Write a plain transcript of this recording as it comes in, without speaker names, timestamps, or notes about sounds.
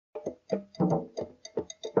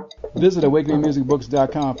Visit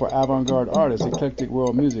awakeningmusicbooks.com for avant-garde artists, eclectic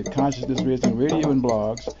world music, consciousness-raising radio and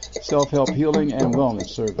blogs, self-help healing, and wellness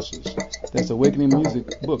services. That's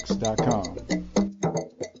awakeningmusicbooks.com.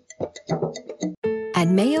 At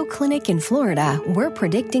Mayo Clinic in Florida, we're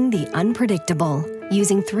predicting the unpredictable,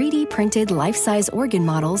 using 3D printed life-size organ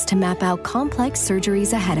models to map out complex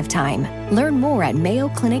surgeries ahead of time. Learn more at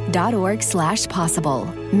mayoclinic.org/possible.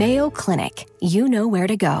 Mayo Clinic, you know where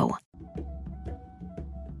to go.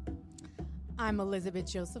 I'm Elizabeth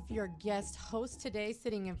Joseph, your guest host today,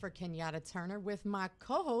 sitting in for Kenyatta Turner with my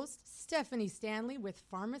co-host, Stephanie Stanley with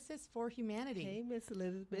Pharmacists for Humanity. Hey, Miss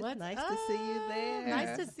Elizabeth. What's nice up? to see you there.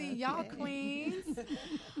 Nice to see y'all, queens.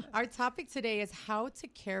 Our topic today is how to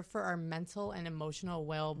care for our mental and emotional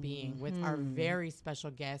well-being with our very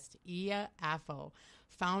special guest, Iya Afo,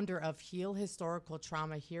 founder of Heal Historical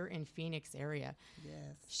Trauma here in Phoenix area.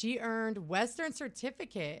 Yes. She earned Western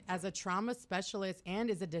Certificate as a trauma specialist and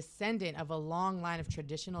is a descendant of a long line of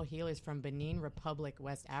traditional healers from Benin Republic,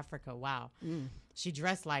 West Africa. Wow. She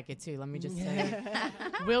dressed like it too, let me just say.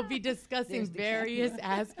 We'll be discussing various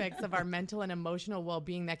aspects of our mental and emotional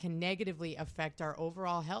well-being that can negatively affect our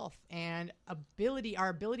overall health and our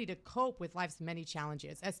ability to cope with life's many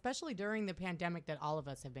challenges, especially during the pandemic that all of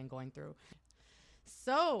us have been going through.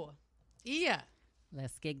 So, Iya,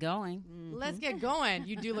 let's get going. Let's get going.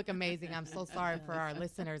 You do look amazing. I'm so sorry for our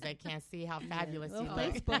listeners that can't see how fabulous you look.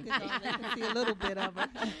 Facebook is on. They can see a little bit of it.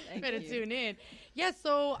 Better tune in. Yeah,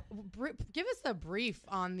 so give us a brief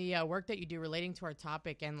on the work that you do relating to our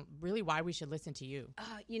topic and really why we should listen to you.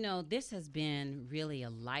 This has been really a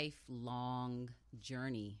lifelong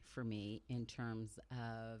journey for me in terms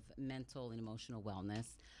of mental and emotional wellness.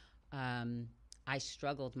 I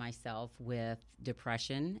struggled myself with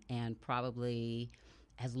depression and probably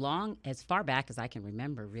as far back as I can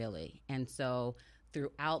remember, really. And so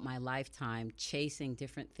throughout my lifetime, chasing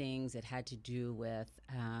different things that had to do with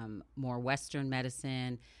more Western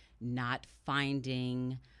medicine, not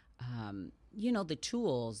finding, the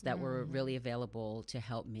tools that were really available to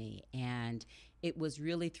help me. And it was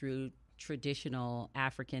really through traditional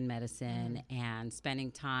African medicine and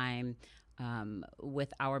spending time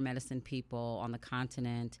with our medicine people on the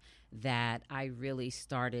continent that I really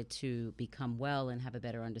started to become well and have a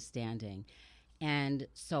better understanding. And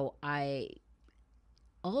so I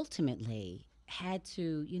ultimately had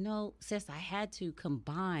to, I had to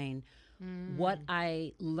combine what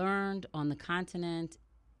I learned on the continent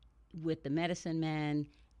with the medicine men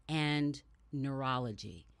and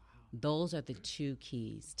neurology. Those are the two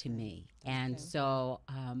keys to me. And so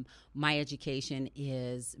my education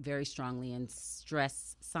is very strongly in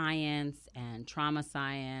stress science and trauma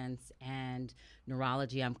science and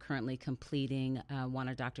neurology. I'm currently completing one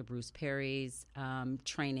of Dr. Bruce Perry's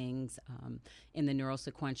trainings in the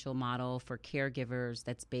neurosequential model for caregivers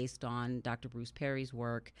that's based on Dr. Bruce Perry's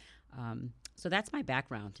work. So that's my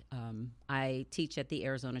background. I teach at the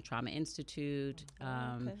Arizona Trauma Institute.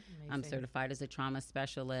 I'm certified as a trauma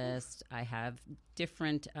specialist. I have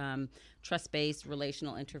different trust-based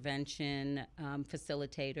relational intervention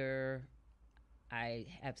facilitator. I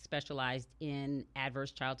have specialized in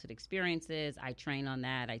adverse childhood experiences. I train on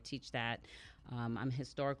that. I teach that. I'm a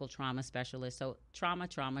historical trauma specialist. So trauma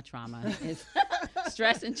is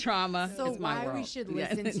stress and trauma is my world. So why we should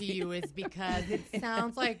listen to you is because it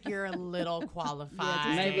sounds like you're a little qualified.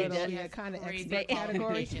 Yeah, maybe kind of crazy expert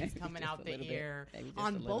qualifications coming out the ear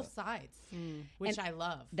on both sides, which I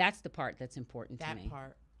love. That's the part that's important to me. That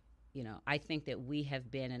part. I think that we have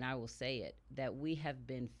been, and I will say it, that we have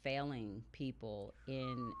been failing people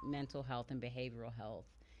in mental health and behavioral health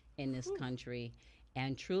in this country,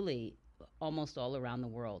 and truly almost all around the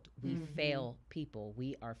world. We fail people.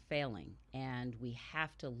 We are failing, and we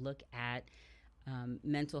have to look at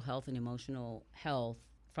mental health and emotional health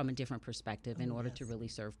from a different perspective in order to really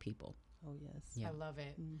serve people. Oh, yes. Yeah. I love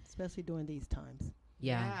it. Especially during these times.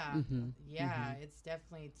 Yeah. It's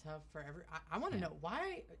definitely tough for I want to know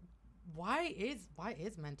why is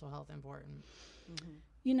mental health important?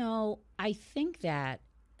 I think that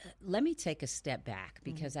let me take a step back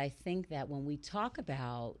because I think that when we talk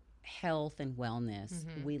about health and wellness,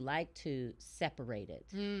 we like to separate it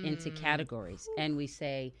into categories, and we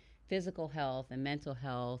say physical health and mental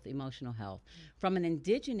health, emotional health. From an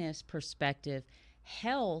indigenous perspective,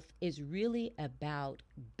 health is really about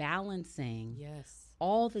balancing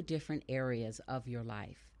all the different areas of your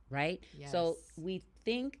life, right? Yes. So we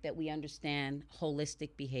think that we understand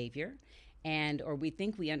holistic behavior or we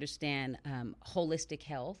think we understand holistic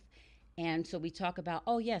health. And so we talk about,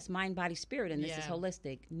 mind, body, spirit, and this is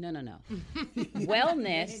holistic. No.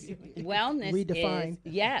 Wellness Redefined.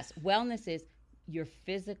 wellness is your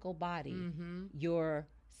physical body, your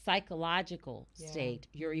psychological state,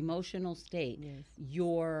 your emotional state,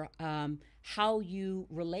 your how you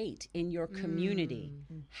relate in your community,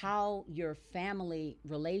 how your family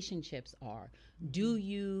relationships are. Do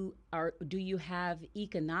you have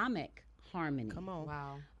economic harmony? Come on.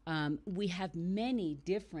 Wow. We have many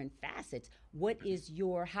different facets.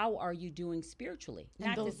 How are you doing spiritually? And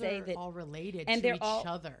Not those to say are that all related and to they're each all,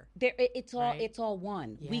 other. It's all right? it's all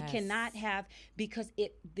one. We Yes. cannot have, because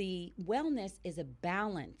the wellness is a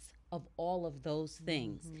balance of all of those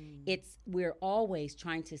things. We're always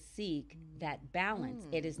trying to seek that balance.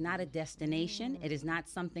 It is not a destination. It is not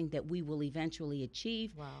something that we will eventually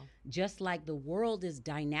achieve. Wow. Just like the world is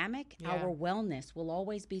dynamic, our wellness will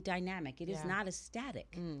always be dynamic. It is not a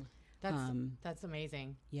static. That's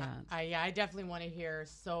amazing. Yeah. I definitely want to hear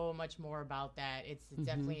so much more about that. It's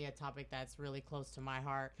definitely a topic that's really close to my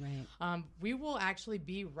heart. Right. We will actually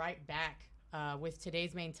be right back with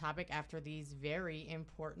today's main topic after these very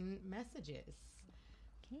important messages.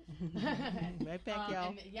 Right back, y'all.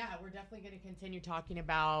 And we're definitely going to continue talking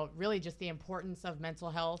about really just the importance of mental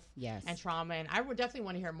health and trauma. And I would definitely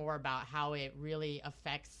want to hear more about how it really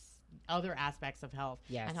affects other aspects of health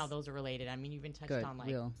and how those are related. I mean, you even touched on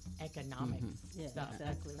economics stuff. Exactly.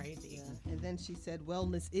 That's crazy. Yeah. And then she said,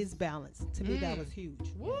 wellness is balance. To me, that was huge.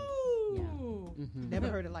 Woo! Never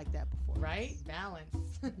heard it like that before. Right? Balance.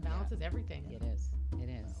 Balance is everything. It is. It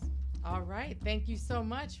is. All right. Thank you so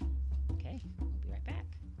much. Okay. We'll be right back.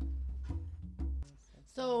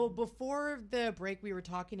 So before the break, we were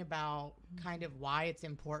talking about kind of why it's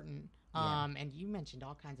important. And you mentioned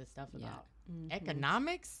all kinds of stuff about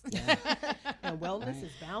economics. And wellness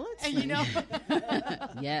is balance. And, you know.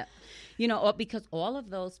 Yeah. Because all of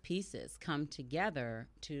those pieces come together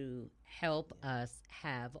to help us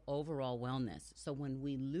have overall wellness. So when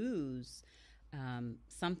we lose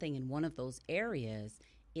something in one of those areas,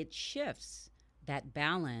 it shifts that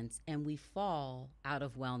balance and we fall out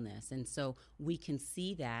of wellness. And so we can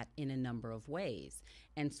see that in a number of ways.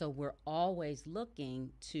 And so we're always looking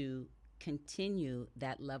to continue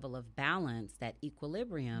that level of balance, that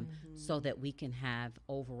equilibrium, so that we can have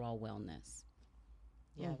overall wellness.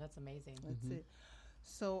 Yeah, that's amazing. That's it.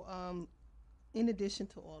 So, in addition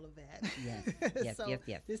to all of that, Yes.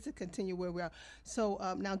 just to continue where we are.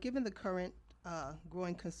 So now, given the current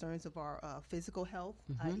growing concerns of our physical health,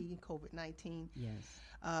 i.e. COVID-19,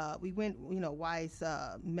 we went, why's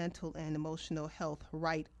mental and emotional health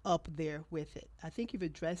right up there with it. I think you've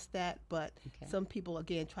addressed that, but some people,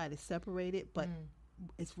 again, try to separate it, but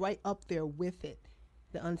it's right up there with it,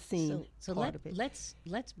 the unseen part of it.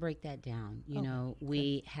 Let's break that down.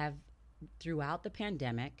 We have, throughout the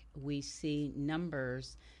pandemic, we see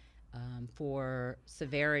numbers for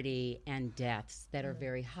severity and deaths that are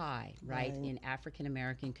very high, right? In African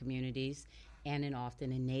American communities and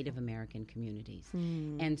often in Native American communities.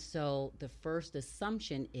 And so the first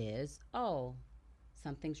assumption is,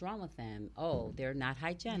 something's wrong with them. They're not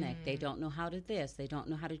hygienic. They don't know how to this. They don't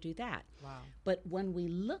know how to do that. Wow. But when we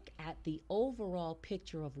look at the overall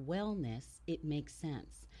picture of wellness, it makes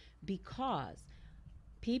sense because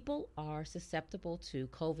people are susceptible to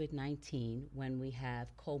COVID-19 when we have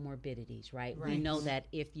comorbidities, right? We know that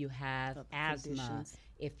if you have asthma,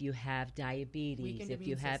 if you have diabetes, if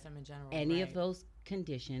you have any of those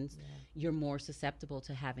conditions, you're more susceptible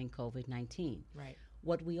to having COVID-19. Right.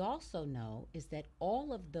 What we also know is that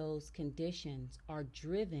all of those conditions are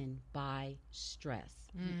driven by stress.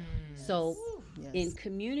 So in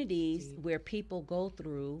communities where people go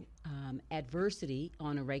through adversity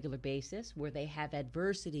on a regular basis, where they have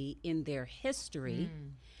adversity in their history,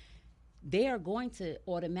 they are going to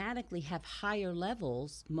automatically have higher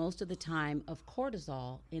levels most of the time of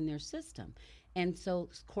cortisol in their system. And so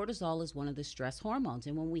cortisol is one of the stress hormones.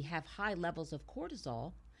 And when we have high levels of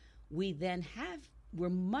cortisol, we're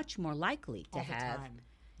much more likely to have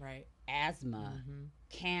asthma,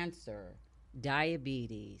 cancer,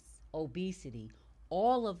 diabetes, obesity.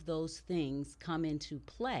 All of those things come into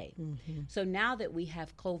play. So now that we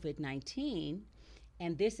have COVID-19,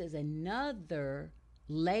 and this is another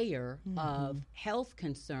layer of health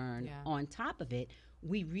concern on top of it,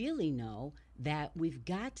 we really know that we've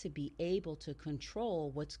got to be able to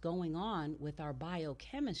control what's going on with our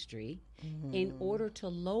biochemistry in order to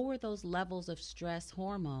lower those levels of stress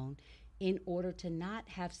hormone in order to not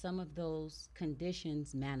have some of those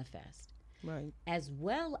conditions manifest. Right. As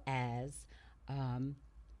well as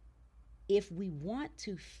if we want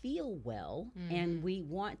to feel well and we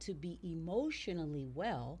want to be emotionally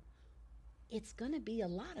well, it's going to be a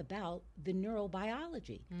lot about the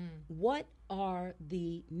neurobiology. What are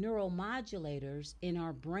the neuromodulators in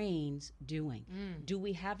our brains doing? Do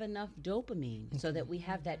we have enough dopamine so that we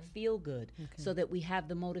have that feel good, so that we have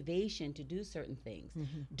the motivation to do certain things?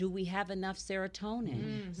 Do we have enough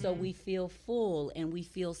serotonin so we feel full and we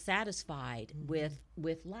feel satisfied with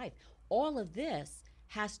life? All of this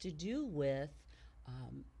has to do with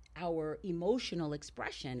our emotional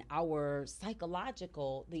expression, our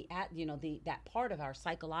psychological, that part of our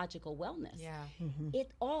psychological wellness. Yeah.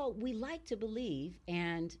 It all, we like to believe,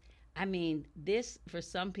 and I mean, this, for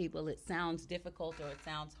some people, it sounds difficult or it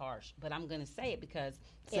sounds harsh, but I'm going to say it because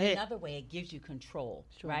in another way, it gives you control,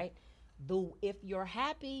 right? If you're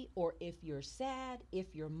happy or if you're sad,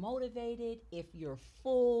 if you're motivated, if you're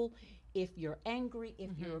full, if you're angry,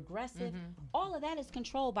 if you're aggressive, all of that is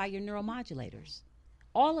controlled by your neuromodulators.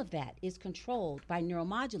 All of that is controlled by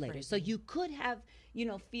neuromodulators. Crazy. So you could have,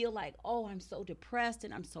 feel like, oh, I'm so depressed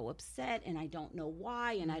and I'm so upset and I don't know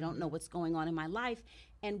why and I don't know what's going on in my life.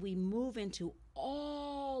 And we move into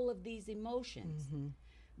all of these emotions.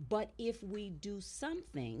 But if we do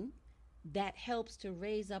something that helps to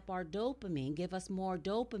raise up our dopamine, give us more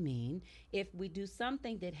dopamine, if we do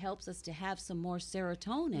something that helps us to have some more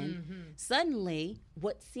serotonin, suddenly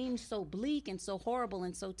what seems so bleak and so horrible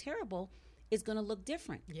and so terrible is going to look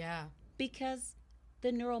different. Yeah. Because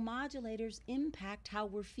the neuromodulators impact how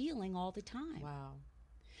we're feeling all the time. Wow.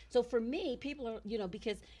 So for me, people are,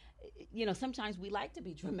 because, sometimes we like to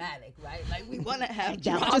be dramatic, right? Like we want to have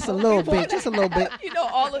drama. Just a little bit.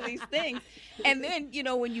 All of these things. And then,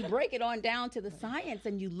 when you break it on down to the science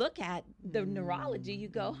and you look at the neurology, you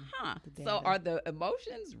go, so are the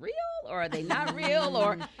emotions real or are they not real?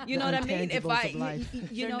 Or, you know what I mean? If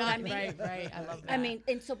you know what I mean? Right. I love that. I mean,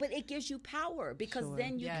 and so, but it gives you power because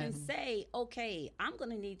then you can say, okay, I'm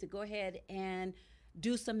going to need to go ahead and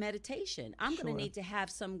do some meditation. I'm going to need to have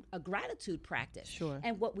a gratitude practice.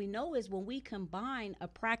 And what we know is when we combine a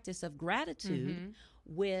practice of gratitude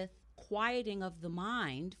with quieting of the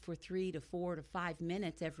mind for 3 to 4 to 5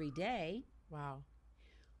 minutes every day,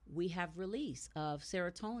 we have release of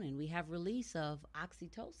serotonin, we have release of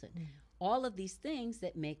oxytocin, all of these things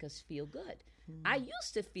that make us feel good. I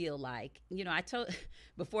used to feel like, I told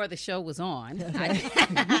before the show was on,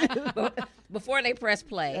 before they press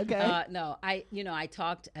play. I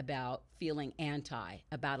talked about feeling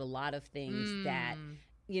about a lot of things that,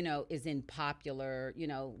 is in popular,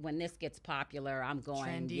 when this gets popular, I'm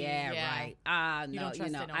going, trendy, right. I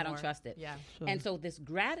don't trust it. Yeah. And so this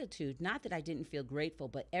gratitude, not that I didn't feel grateful,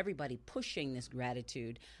 but everybody pushing this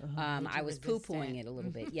gratitude, I was poo-pooing it a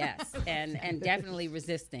little bit, yes, and definitely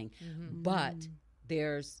resisting. But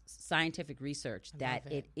there's scientific research that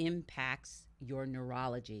it impacts your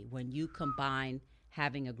neurology when you combine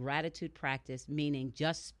having a gratitude practice, meaning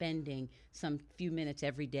just spending some few minutes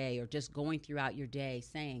every day or just going throughout your day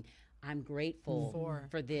saying, I'm grateful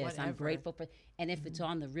for this, whatever. I'm grateful for, and if it's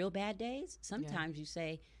on the real bad days, sometimes you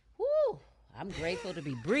say, whoo, I'm grateful to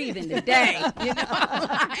be breathing today.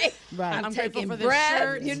 I'm taking for breath.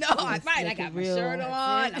 Shirt. I got my shirt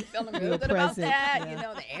on. I'm feeling real good about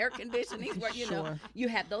that. The air conditioning, where you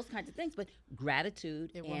have those kinds of things. But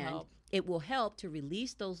gratitude it will help to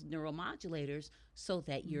release those neuromodulators so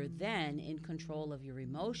that you're then in control of your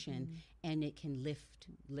emotion and it can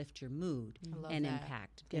lift your mood and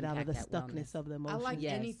get out of the stuckness wellness. Of the emotion. I like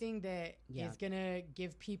anything that is gonna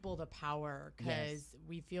give people the power because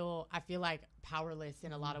I feel like powerless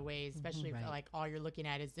in a lot of ways, especially if like all you're looking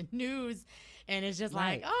at is the news and it's just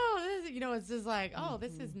like, oh, this, it's just like, oh,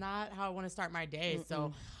 this is not how I want to start my day.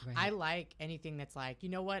 So I like anything that's like, you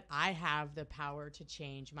know what, I have the power to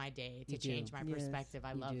change my day, to change my perspective.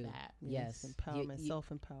 I love that. Yes, empowerment,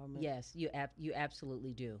 self-empowerment. Yes, you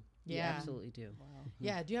absolutely do. Yeah. You absolutely do. Wow.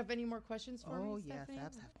 Yeah. Do you have any more questions for me? Oh, yes. Stephanie? I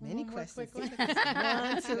have many questions.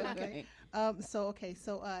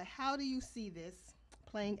 So how do you see this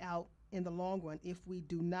playing out in the long run if we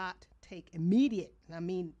do not take immediate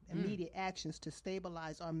actions to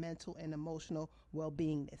stabilize our mental and emotional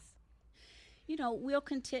well-beingness? We'll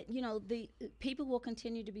continue, the people will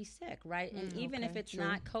continue to be sick, right? And even if it's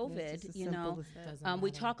not COVID, we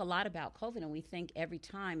talk a lot about COVID and we think every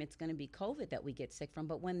time it's going to be COVID that we get sick from.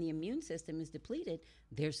 But when the immune system is depleted,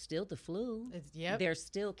 there's still the flu. There's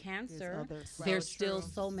still cancer. There's still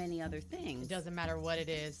so many other things. It doesn't matter what it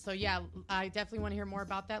is. So, I definitely want to hear more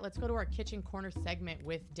about that. Let's go to our Kitchen Corner segment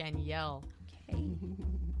with Danielle. Okay.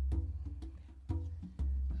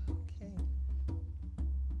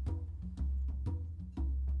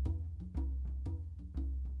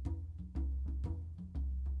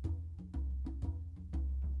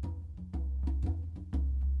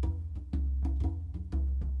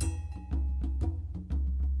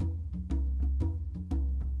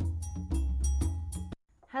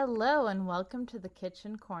 Hello and welcome to the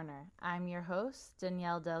Kitchen Corner. I'm your host,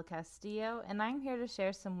 Danielle Del Castillo, and I'm here to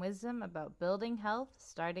share some wisdom about building health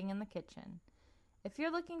starting in the kitchen. If you're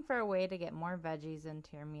looking for a way to get more veggies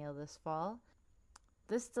into your meal this fall,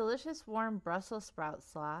 this delicious warm Brussels sprout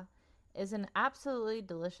slaw is an absolutely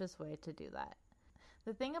delicious way to do that.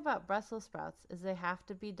 The thing about Brussels sprouts is they have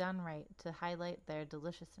to be done right to highlight their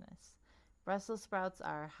deliciousness. Brussels sprouts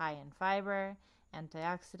are high in fiber,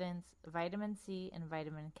 antioxidants, vitamin C, and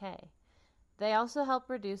vitamin K. They also help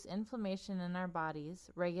reduce inflammation in our bodies,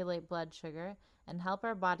 regulate blood sugar, and help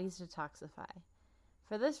our bodies detoxify.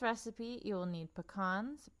 For this recipe, you will need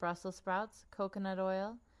pecans, Brussels sprouts, coconut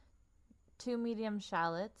oil, 2 medium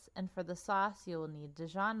shallots, and for the sauce, you will need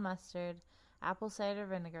Dijon mustard, apple cider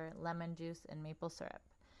vinegar, lemon juice, and maple syrup.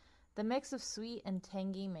 The mix of sweet and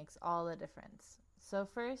tangy makes all the difference. So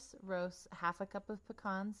first, roast half a cup of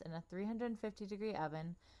pecans in a 350-degree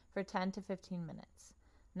oven for 10 to 15 minutes.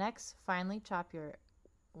 Next, finely chop your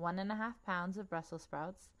 1.5 pounds of Brussels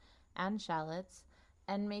sprouts and shallots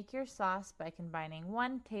and make your sauce by combining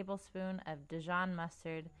 1 tablespoon of Dijon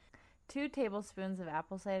mustard, 2 tablespoons of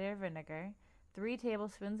apple cider vinegar, 3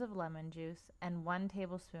 tablespoons of lemon juice, and 1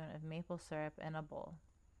 tablespoon of maple syrup in a bowl.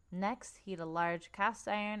 Next, heat a large cast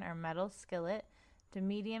iron or metal skillet to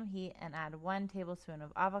medium heat and add 1 tablespoon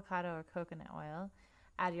of avocado or coconut oil.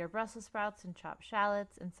 Add your Brussels sprouts and chopped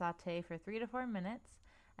shallots and saute for 3 to 4 minutes,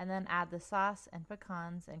 and then add the sauce and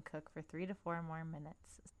pecans and cook for 3 to 4 more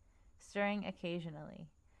minutes, stirring occasionally.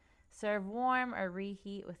 Serve warm or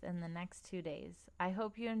reheat within the next 2 days. I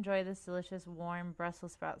hope you enjoy this delicious warm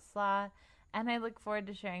Brussels sprout slaw, and I look forward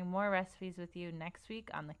to sharing more recipes with you next week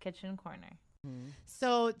on the Kitchen Corner.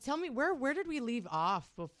 So tell me, where did we leave off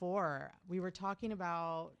before? We were talking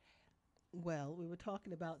about... Well, we were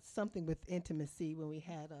talking about something with intimacy when we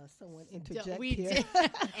had someone interject we here. did.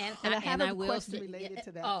 and I have a question related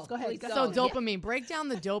to that. Go ahead. So dopamine. Break down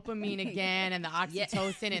the dopamine again and the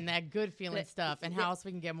oxytocin and that good feeling stuff and how else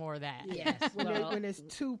we can get more of that. Yes. When there's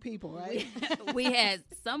 2 people, right? We had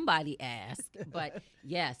somebody ask, but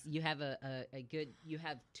yes, you have a good, you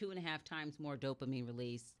have 2.5 times more dopamine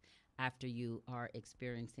release after you are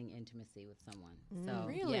experiencing intimacy with someone. So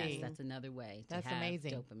Really? yes, that's another way to That's have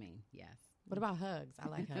amazing. dopamine. Yes. What about hugs? I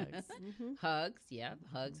like hugs. Hugs, yeah.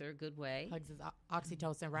 Hugs are a good way. Hugs is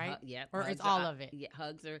oxytocin, right? Yeah. Or hugs it's all of it? Yeah,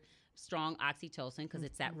 hugs are strong oxytocin because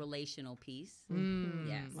it's that relational piece.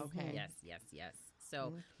 Yes. Okay. Yes.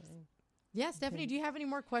 So Yeah, Stephanie, do you have any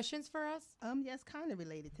more questions for us? Yes, kind of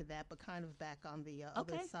related to that, but kind of back on the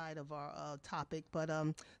other Okay. side of our topic. But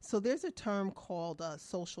so there's a term called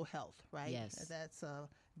social health, right? Yes. That's a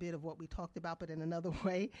bit of what we talked about, but in another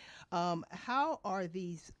way. How are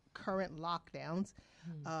these current lockdowns?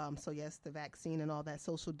 So yes, the vaccine and all that,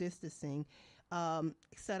 social distancing, et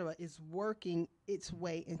cetera, is working its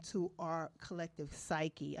way into our collective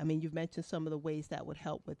psyche. I mean, you've mentioned some of the ways that would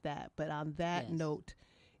help with that, but on that Yes. note,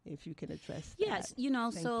 if you can address yes, that. you know,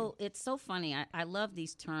 Thank so you. it's so funny. I love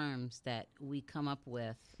these terms that we come up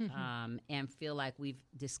with and feel like we've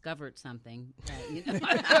discovered something. You know?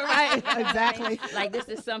 Right, exactly. Like this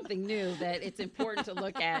is something new, that it's important to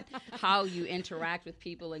look at how you interact with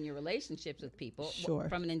people and your relationships with people. Sure.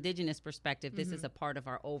 From an indigenous perspective, this is a part of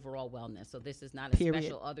our overall wellness. So this is not a Period.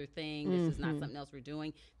 special other thing. This is not something else we're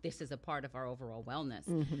doing. This is a part of our overall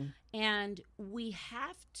wellness. And we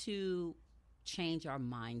have to change our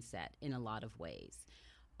mindset in a lot of ways.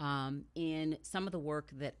 In some of the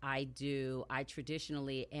work that I do, I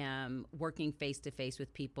traditionally am working face-to-face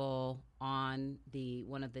with people on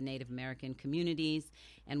one of the Native American communities,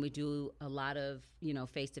 and we do a lot of,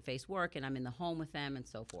 face-to-face work, and I'm in the home with them and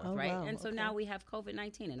so forth, right? Wow, And so now we have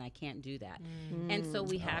COVID-19, and I can't do that. And so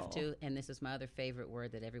we have to, and this is my other favorite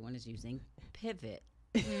word that everyone is using, pivot.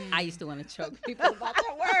 I used to want to choke people about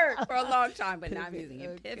that word for a long time, but now I'm using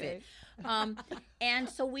it, pivot. And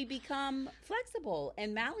so we become flexible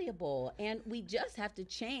and malleable, and we just have to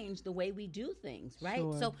change the way we do things, right?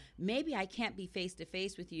 Sure. So maybe I can't be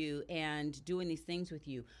face-to-face with you and doing these things with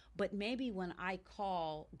you, but maybe when I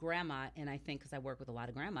call grandma, and I think because I work with a lot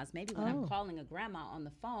of grandmas, maybe when I'm calling a grandma on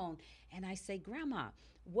the phone and I say, Grandma,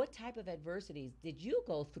 what type of adversities did you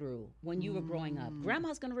go through when you were growing up?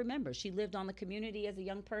 Grandma's going to remember. She lived on the community as a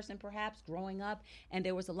young person, perhaps, growing up, and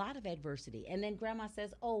there was a lot of adversity. And then Grandma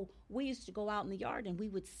says, oh, we used to go out in the yard and we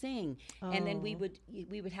would sing, and then we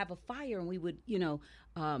would have a fire, and we would,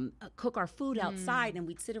 cook our food outside, and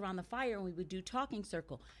we'd sit around the fire, and we would do talking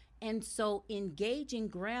circle. And so engaging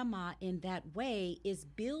grandma in that way is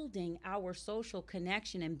building our social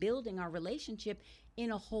connection and building our relationship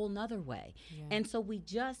in a whole nother way. Yeah. And so we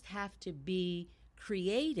just have to be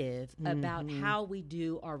creative about how we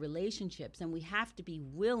do our relationships, and we have to be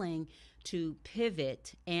willing to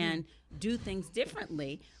pivot and do things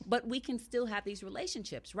differently, but we can still have these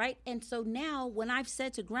relationships, right? And so now when I've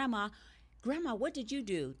said to Grandma, what did you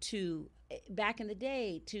do back in the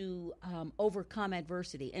day to overcome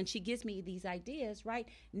adversity? And she gives me these ideas, right?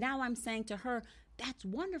 Now I'm saying to her, that's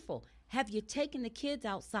wonderful. Have you taken the kids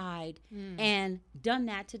outside and done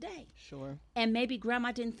that today? Sure. And maybe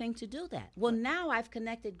Grandma didn't think to do that. Well, now I've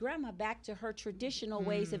connected Grandma back to her traditional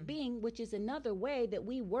ways of being, which is another way that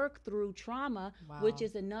we work through trauma, which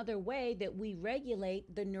is another way that we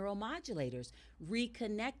regulate the neuromodulators,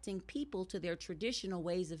 reconnecting people to their traditional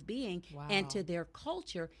ways of being and to their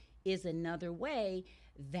culture is another way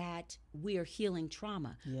that we are healing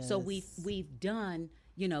trauma. Yes. So we've done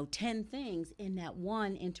 10 things in that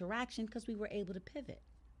one interaction because we were able to pivot.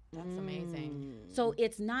 That's amazing. So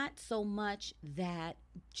it's not so much that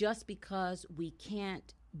just because we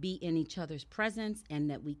can't be in each other's presence and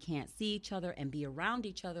that we can't see each other and be around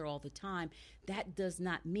each other all the time, that does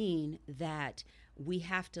not mean that we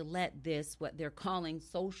have to let this, what they're calling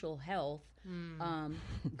social health,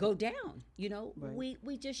 go down. Right.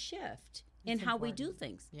 We just shift in how we do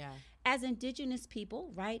things. Yeah. As Indigenous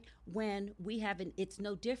people, right, when we have it's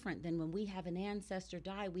no different than when we have an ancestor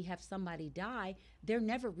die, we have somebody die, they're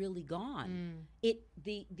never really gone.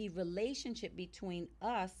 The relationship between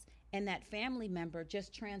us and that family member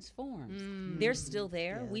just transforms. They're still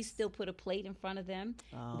there. Yes. We still put a plate in front of them.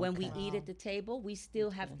 When we eat at the table, we still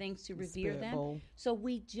have things to revere them. Bowl. So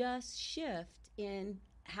we just shift in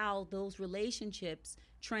how those relationships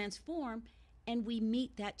transform, and we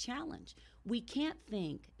meet that challenge. We can't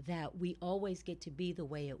think that we always get to be the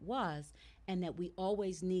way it was and that we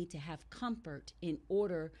always need to have comfort in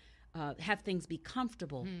order, have things be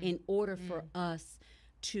comfortable in order for us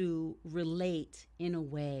to relate in a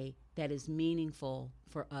way that is meaningful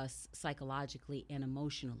for us psychologically and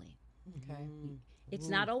emotionally. Okay. It's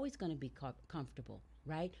not always going to be comfortable,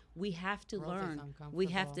 right? We have to learn. We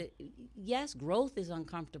have to, yes, growth is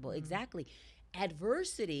uncomfortable, exactly.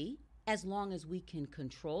 Adversity, as long as we can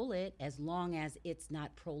control it, as long as it's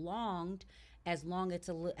not prolonged, as long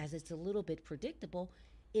as it's a little bit predictable,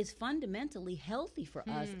 is fundamentally healthy for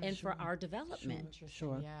us and for our development.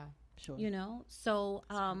 Sure. Yeah. Sure. So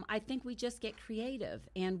I think we just get creative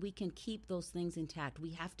and we can keep those things intact.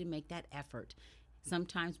 We have to make that effort.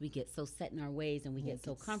 Sometimes we get so set in our ways and we get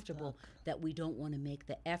so comfortable that we don't want to make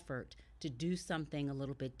the effort to do something a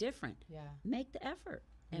little bit different. Yeah. Make the effort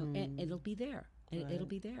and it'll be there. Right. It'll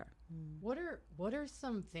be there. What are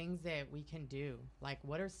some things that we can do? Like,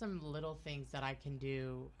 what are some little things that I can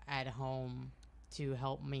do at home to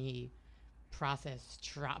help me process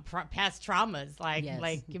past traumas? Like,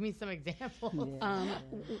 like, give me some examples.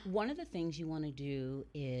 One of the things you want to do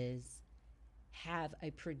is have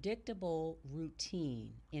a predictable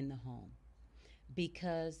routine in the home,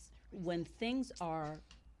 because when things are,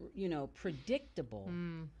 predictable,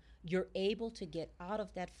 you're able to get out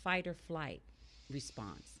of that fight or flight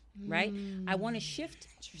response, right? I want to shift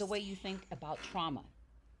the way you think about trauma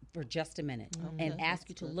for just a minute and ask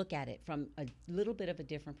you to look at it from a little bit of a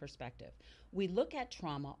different perspective. We look at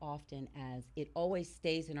trauma often as it always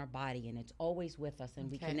stays in our body and it's always with us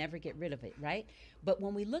and we can never get rid of it, right? But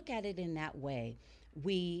when we look at it in that way,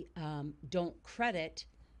 we don't credit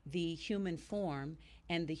the human form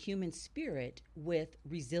and the human spirit with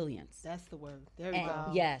resilience. That's the word. There you go.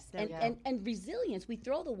 Yes. And resilience, we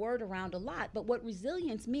throw the word around a lot, but what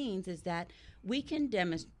resilience means is that we can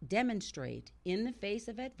demonstrate in the face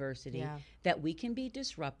of adversity that we can be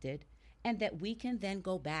disrupted and that we can then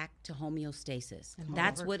go back to homeostasis. And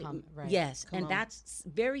that's what that's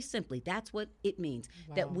very simply, that's what it means,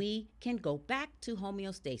 that we can go back to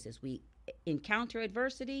homeostasis. We encounter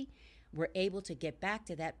adversity, we're able to get back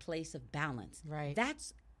to that place of balance. Right.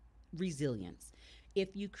 That's resilience.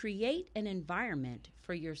 If you create an environment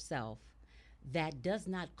for yourself that does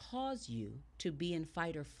not cause you to be in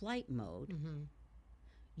fight or flight mode,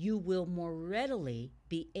 you will more readily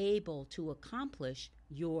be able to accomplish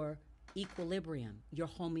your equilibrium, your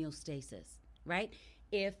homeostasis, right?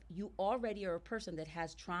 If you already are a person that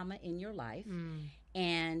has trauma in your life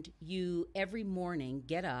and you every morning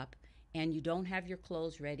get up and you don't have your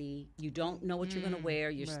clothes ready, you don't know what you're going to wear,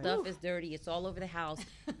 your stuff is dirty, it's all over the house,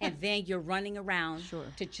 and then you're running around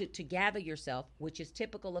to gather yourself, which is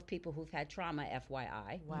typical of people who've had trauma,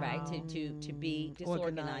 FYI, right? To be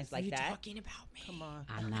disorganized like that. Are you talking about me? Come on.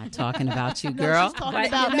 I'm not talking about you, girl. She's talking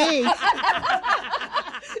about me.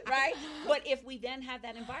 Right? But if we then have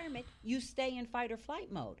that environment, you stay in fight or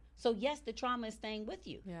flight mode. So yes, the trauma is staying with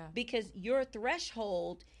you because your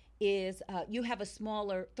threshold is you have a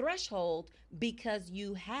smaller threshold because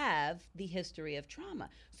you have the history of trauma.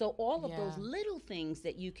 So all of those little things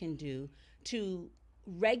that you can do to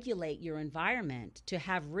regulate your environment, to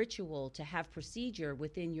have ritual, to have procedure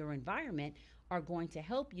within your environment are going to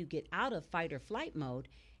help you get out of fight or flight mode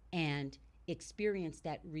and experience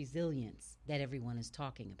that resilience that everyone is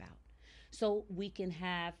talking about. So we can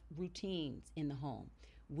have routines in the home.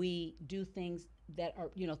 We do things that are,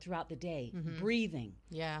 throughout the day, breathing.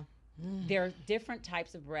 Yeah. There are different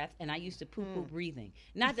types of breath, and I used to poo-poo breathing.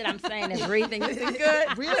 Not that I'm saying that breathing is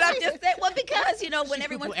good, really? But I'm just saying, because, when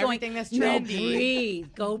everyone's going, everything that's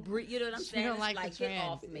trendy. Go breathe. You know what I'm saying? Don't like it's the like, get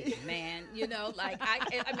off me, man. You don't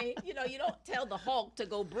tell the Hulk to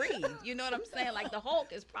go breathe. You know what I'm saying? Like, the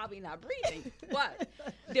Hulk is probably not breathing. But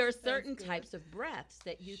there are certain types of breaths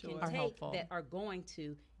that you can take that are going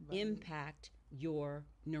to impact your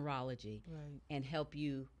neurology and help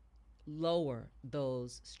you lower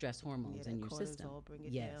those stress hormones in your system. Bring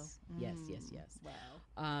it yes.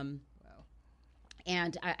 Wow.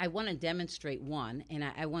 And I want to demonstrate one, and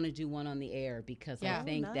I want to do one on the air because I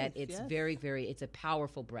think that it's very, very, it's a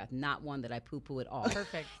powerful breath, not one that I poo-poo at all.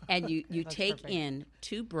 Perfect. And you take in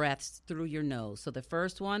 2 breaths through your nose. So the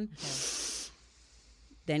first one,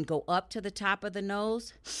 then go up to the top of the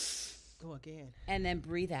nose. Go again. And then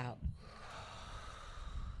breathe out.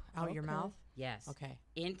 Out your mouth? Yes. Okay.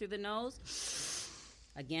 In through the nose,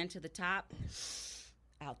 again to the top,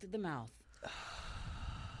 out through the mouth.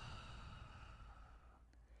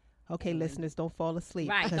 Okay, listeners, don't fall asleep.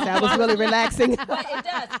 Right. Because that was really relaxing. But it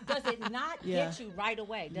does. Does it not get you right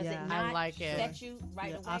away? Does it not I like it. set you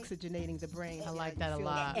right away? Oxygenating the brain. I like that a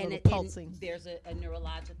lot. And pulsing. There's a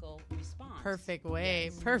neurological response. Perfect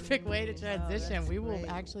way to transition. We will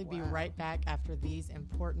actually be right back after these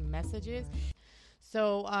important messages.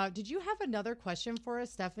 So did you have another question for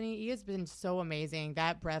us, Stephanie? It has been so amazing.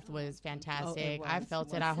 That breath was fantastic. I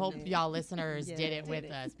felt it. I hope y'all listeners did it with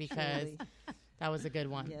us because that was a good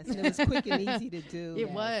one. Yes, and it was quick and easy to do. It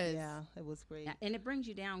was. Yeah, it was great. And it brings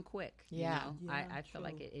you down quick. Yeah. I feel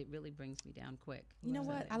like it really brings me down quick. You know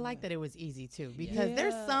what? I like that it was easy too because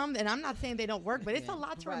there's some, and I'm not saying they don't work, but it's a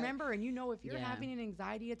lot to remember. And if you're having an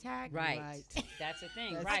anxiety attack, right. That's the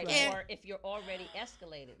thing, right? Or if you're already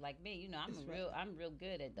escalated, like me, I'm real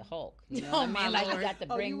good at the Hulk. You know what I mean? Like you got to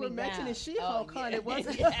bring me down. You were mentioning She-Hulk, huh? It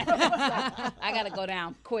wasn't. I got to go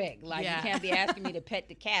down quick. Like you can't be asking me to pet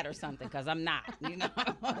the cat or something because I'm not.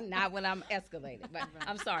 Not when I'm escalated. But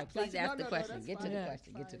I'm sorry. Please ask the question. Get to the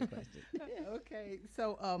question. Get to the question. Okay.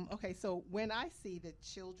 So when I see the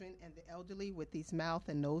children and the elderly with these mouth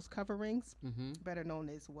and nose coverings, better known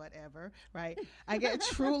as whatever, right? I get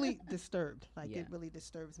truly disturbed. Like it really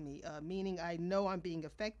disturbs me. Meaning I know I'm being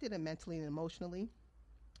affected and mentally and emotionally.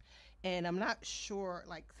 And I'm not sure,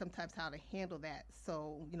 like, sometimes how to handle that.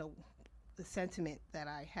 So, the sentiment that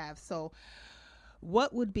I have. So,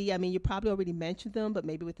 what would be, you probably already mentioned them, but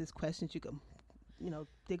maybe with these questions you could,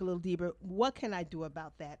 dig a little deeper. What can I do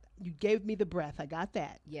about that? You gave me the breath. I got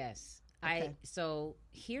that. Yes. Okay. So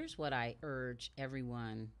here's what I urge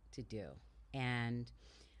everyone to do. And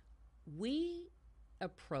we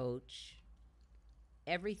approach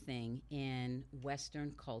everything in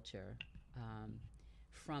Western culture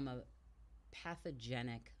from a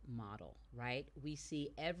pathogenic model, right? We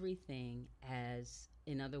see everything as,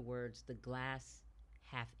 in other words, the glass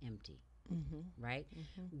half empty, right?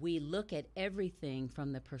 We look at everything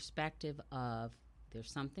from the perspective of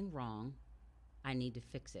there's something wrong, I need to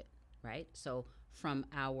fix it, right? So from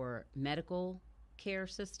our medical care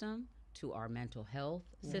system to our mental health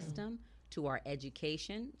system to our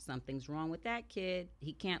education, something's wrong with that kid.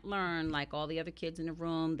 He can't learn like all the other kids in the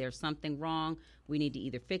room. There's something wrong. We need to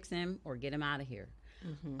either fix him or get him out of here.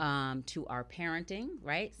 To our parenting,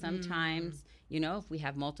 right? Sometimes, if we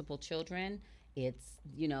have multiple children, it's,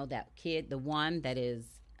 that kid, the one that is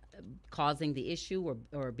causing the issue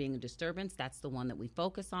or being a disturbance, that's the one that we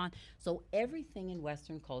focus on. So everything in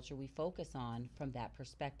Western culture we focus on from that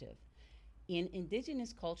perspective. In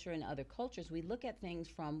indigenous culture and other cultures, we look at things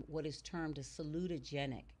from what is termed a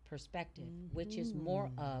salutogenic perspective, which is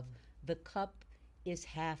more of the cup is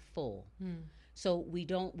half full. So we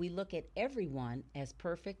look at everyone as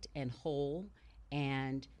perfect and whole,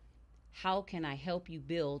 and how can I help you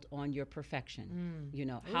build on your perfection?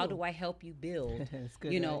 How do I help you build,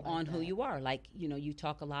 on who you are? Like, you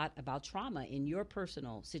talk a lot about trauma in your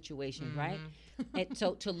personal situation, right? And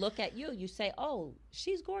so to look at you say, oh,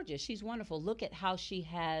 she's gorgeous. She's wonderful. Look at how she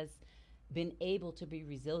has been able to be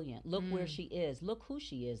resilient. Look where she is. Look who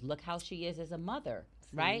she is. Look how she is as a mother.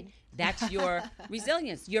 right? That's your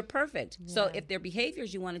resilience. You're perfect. Yeah. So if there are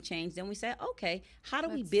behaviors you want to change, then we say, okay, how do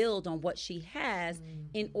we build on what she has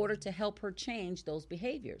in order to help her change those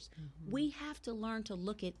behaviors? We have to learn to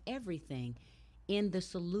look at everything in the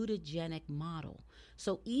salutogenic model.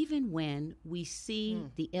 So even when we see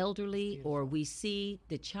the elderly or we see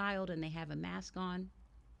the child and they have a mask on,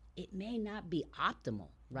 it may not be optimal,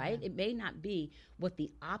 right? It may not be what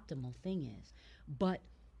the optimal thing is, but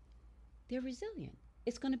they're resilient.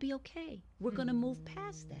 It's going to be okay. We're going to move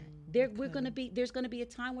past that. There's going to be a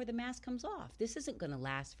time where the mask comes off. This isn't going to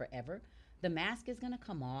last forever. The mask is going to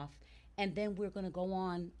come off, and then we're going to go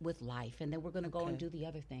on with life, and then we're going to go and do the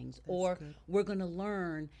other things. We're going to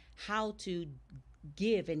learn how to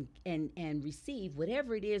give and receive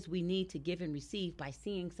whatever it is we need to give and receive by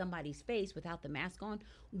seeing somebody's face without the mask on.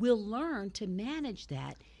 We'll learn to manage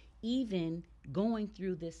that even going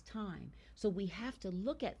through this time. So we have to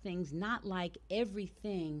look at things not like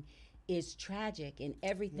everything is tragic and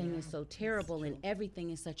everything is so terrible and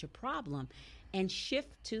everything is such a problem, and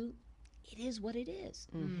shift to it is what it is.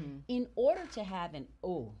 In order to have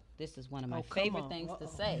this is one of my favorite things to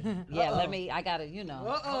say. I gotta,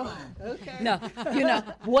 Okay. No,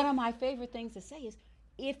 one of my favorite things to say is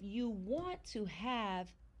if you want to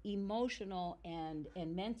have emotional and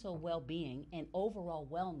mental well-being and overall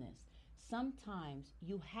wellness, sometimes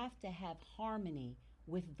you have to have harmony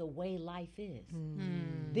with the way life is.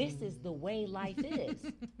 This is the way life is.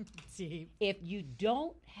 If you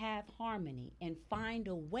don't have harmony and find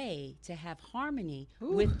a way to have harmony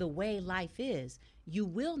with the way life is, you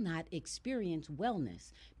will not experience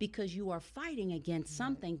wellness because you are fighting against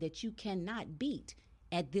something that you cannot beat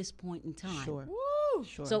at this point in time. Sure.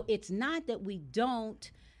 So it's not that we don't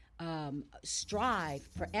strive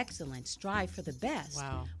for excellence, strive for the best.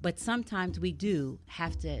 Wow. But sometimes we do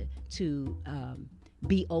have to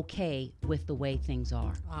be okay with the way things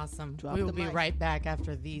are. Awesome. We will be right back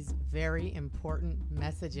after these very important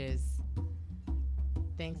messages.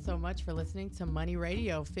 Thanks so much for listening to Money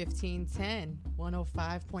Radio 1510,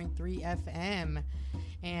 105.3 FM.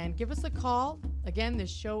 And give us a call. Again,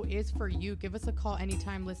 this show is for you. Give us a call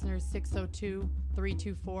anytime, listeners,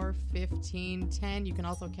 602-324-1510. You can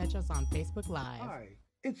also catch us on Facebook Live. Hi,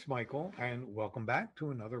 it's Michael, and welcome back to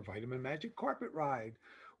another Vitamin Magic Carpet Ride.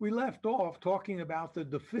 We left off talking about the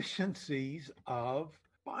deficiencies of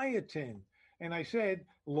biotin. And I said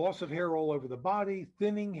loss of hair all over the body,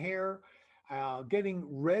 thinning hair, getting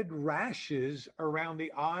red rashes around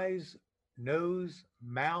the eyes, nose,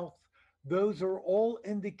 mouth. Those are all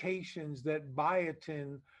indications that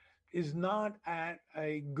biotin is not at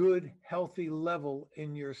a good, healthy level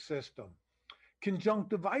in your system.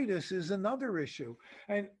 Conjunctivitis is another issue.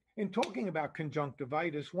 And in talking about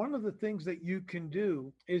conjunctivitis, one of the things that you can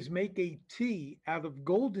do is make a tea out of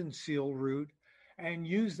golden seal root and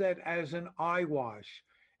use that as an eye wash.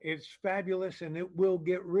 It's fabulous, and it will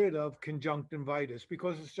get rid of conjunctivitis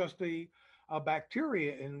because it's just a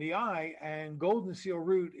bacteria in the eye, and golden seal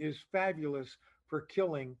root is fabulous for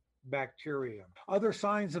killing bacteria. Other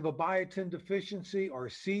signs of a biotin deficiency are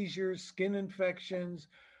seizures, skin infections,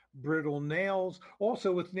 brittle nails.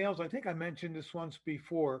 Also with nails, I think I mentioned this once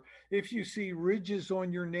before, if you see ridges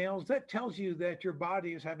on your nails, that tells you that your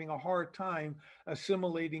body is having a hard time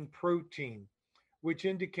assimilating protein, which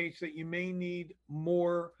indicates that you may need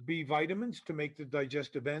more B vitamins to make the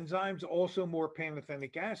digestive enzymes, also more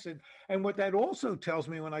pantothenic acid. And what that also tells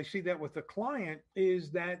me when I see that with a client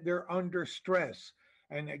is that they're under stress.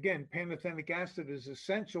 And again, pantothenic acid is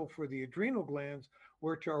essential for the adrenal glands,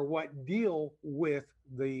 which are what deal with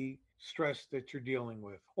the stress that you're dealing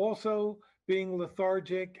with. Also, being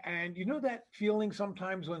lethargic, and you know that feeling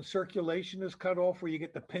sometimes when circulation is cut off where you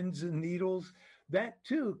get the pins and needles? That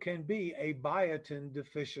too can be a biotin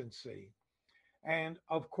deficiency. And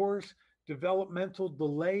of course, developmental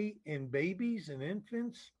delay in babies and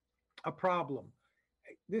infants, a problem.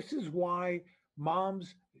 This is why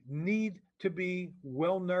moms need to be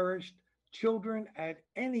well nourished. Children at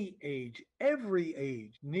any age, every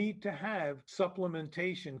age, need to have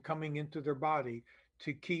supplementation coming into their body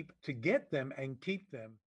to get them and keep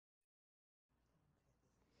them.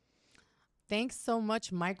 Thanks so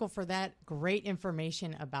much, Michael, for that great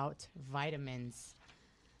information about vitamins.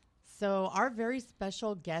 So our very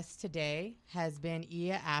special guest today has been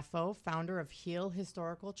Iya Afo, founder of Heal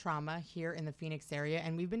Historical Trauma here in the Phoenix area.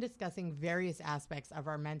 And we've been discussing various aspects of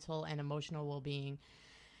our mental and emotional well-being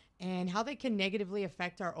and how they can negatively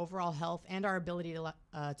affect our overall health and our ability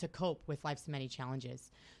to cope with life's many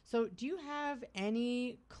challenges. So do you have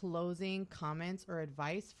any closing comments or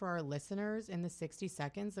advice for our listeners in the 60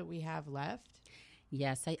 seconds that we have left?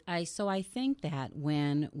 Yes, I think that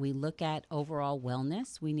when we look at overall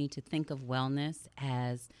wellness, we need to think of wellness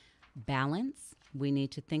as balance. We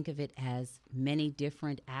need to think of it as many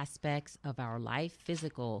different aspects of our life: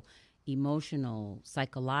 physical, emotional,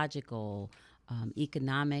 psychological,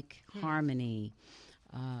 economic harmony,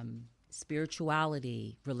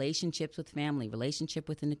 spirituality, relationships with family, relationship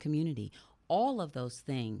within the community. All of those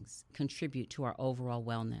things contribute to our overall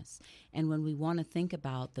wellness. And when we want to think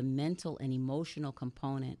about the mental and emotional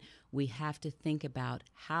component, we have to think about,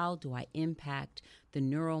 how do I impact the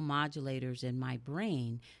neuromodulators in my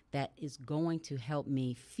brain that is going to help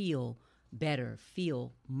me feel better,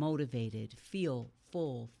 feel motivated, feel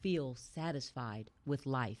full, feel satisfied with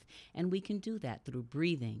life. And we can do that through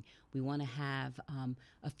breathing. We want to have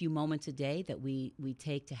a few moments a day that we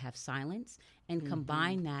take to have silence, and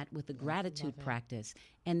combine that with a gratitude practice.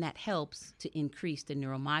 And that helps to increase the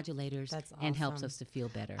neuromodulators and helps us to feel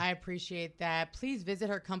better. I appreciate that. Please visit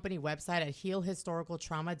her company website at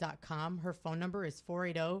healhistoricaltrauma.com. Her phone number is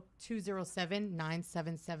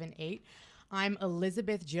 480-207-9778. I'm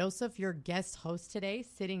Elizabeth Joseph, your guest host today,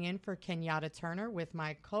 sitting in for Kenyatta Turner with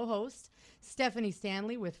my co-host, Stephanie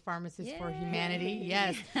Stanley with Pharmacists for Humanity.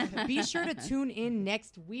 Yes. Be sure to tune in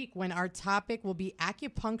next week when our topic will be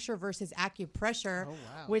acupuncture versus acupressure,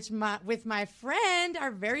 with my friend,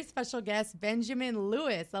 our very special guest, Benjamin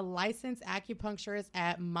Lewis, a licensed acupuncturist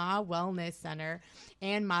at Ma Wellness Center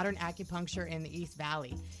and Modern Acupuncture in the East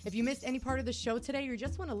Valley. If you missed any part of the show today, or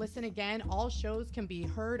just want to listen again, all shows can be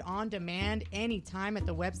heard on demand anytime at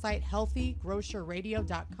the website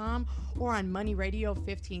healthygrocerradio.com or on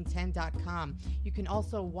moneyradio1510.com. You can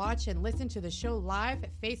also watch and listen to the show live at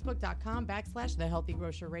facebook.com/The Healthy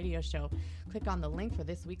Grocer Radio Show. Click on the link for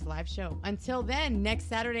this week's live show. Until then, next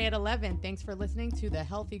Saturday at 11, thanks for listening to The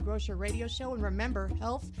Healthy Grocer Radio Show. And remember,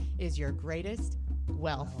 health is your greatest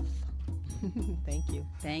wealth. Thank you.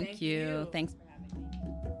 Thank you. Thanks for having me.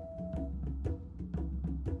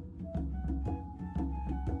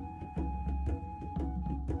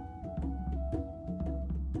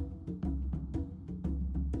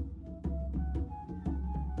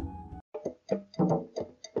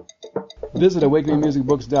 Visit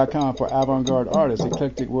awakeningmusicbooks.com for avant-garde artists,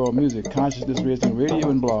 eclectic world music, consciousness-raising radio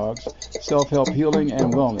and blogs, self-help healing,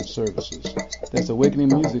 and wellness services. That's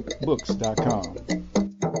awakeningmusicbooks.com.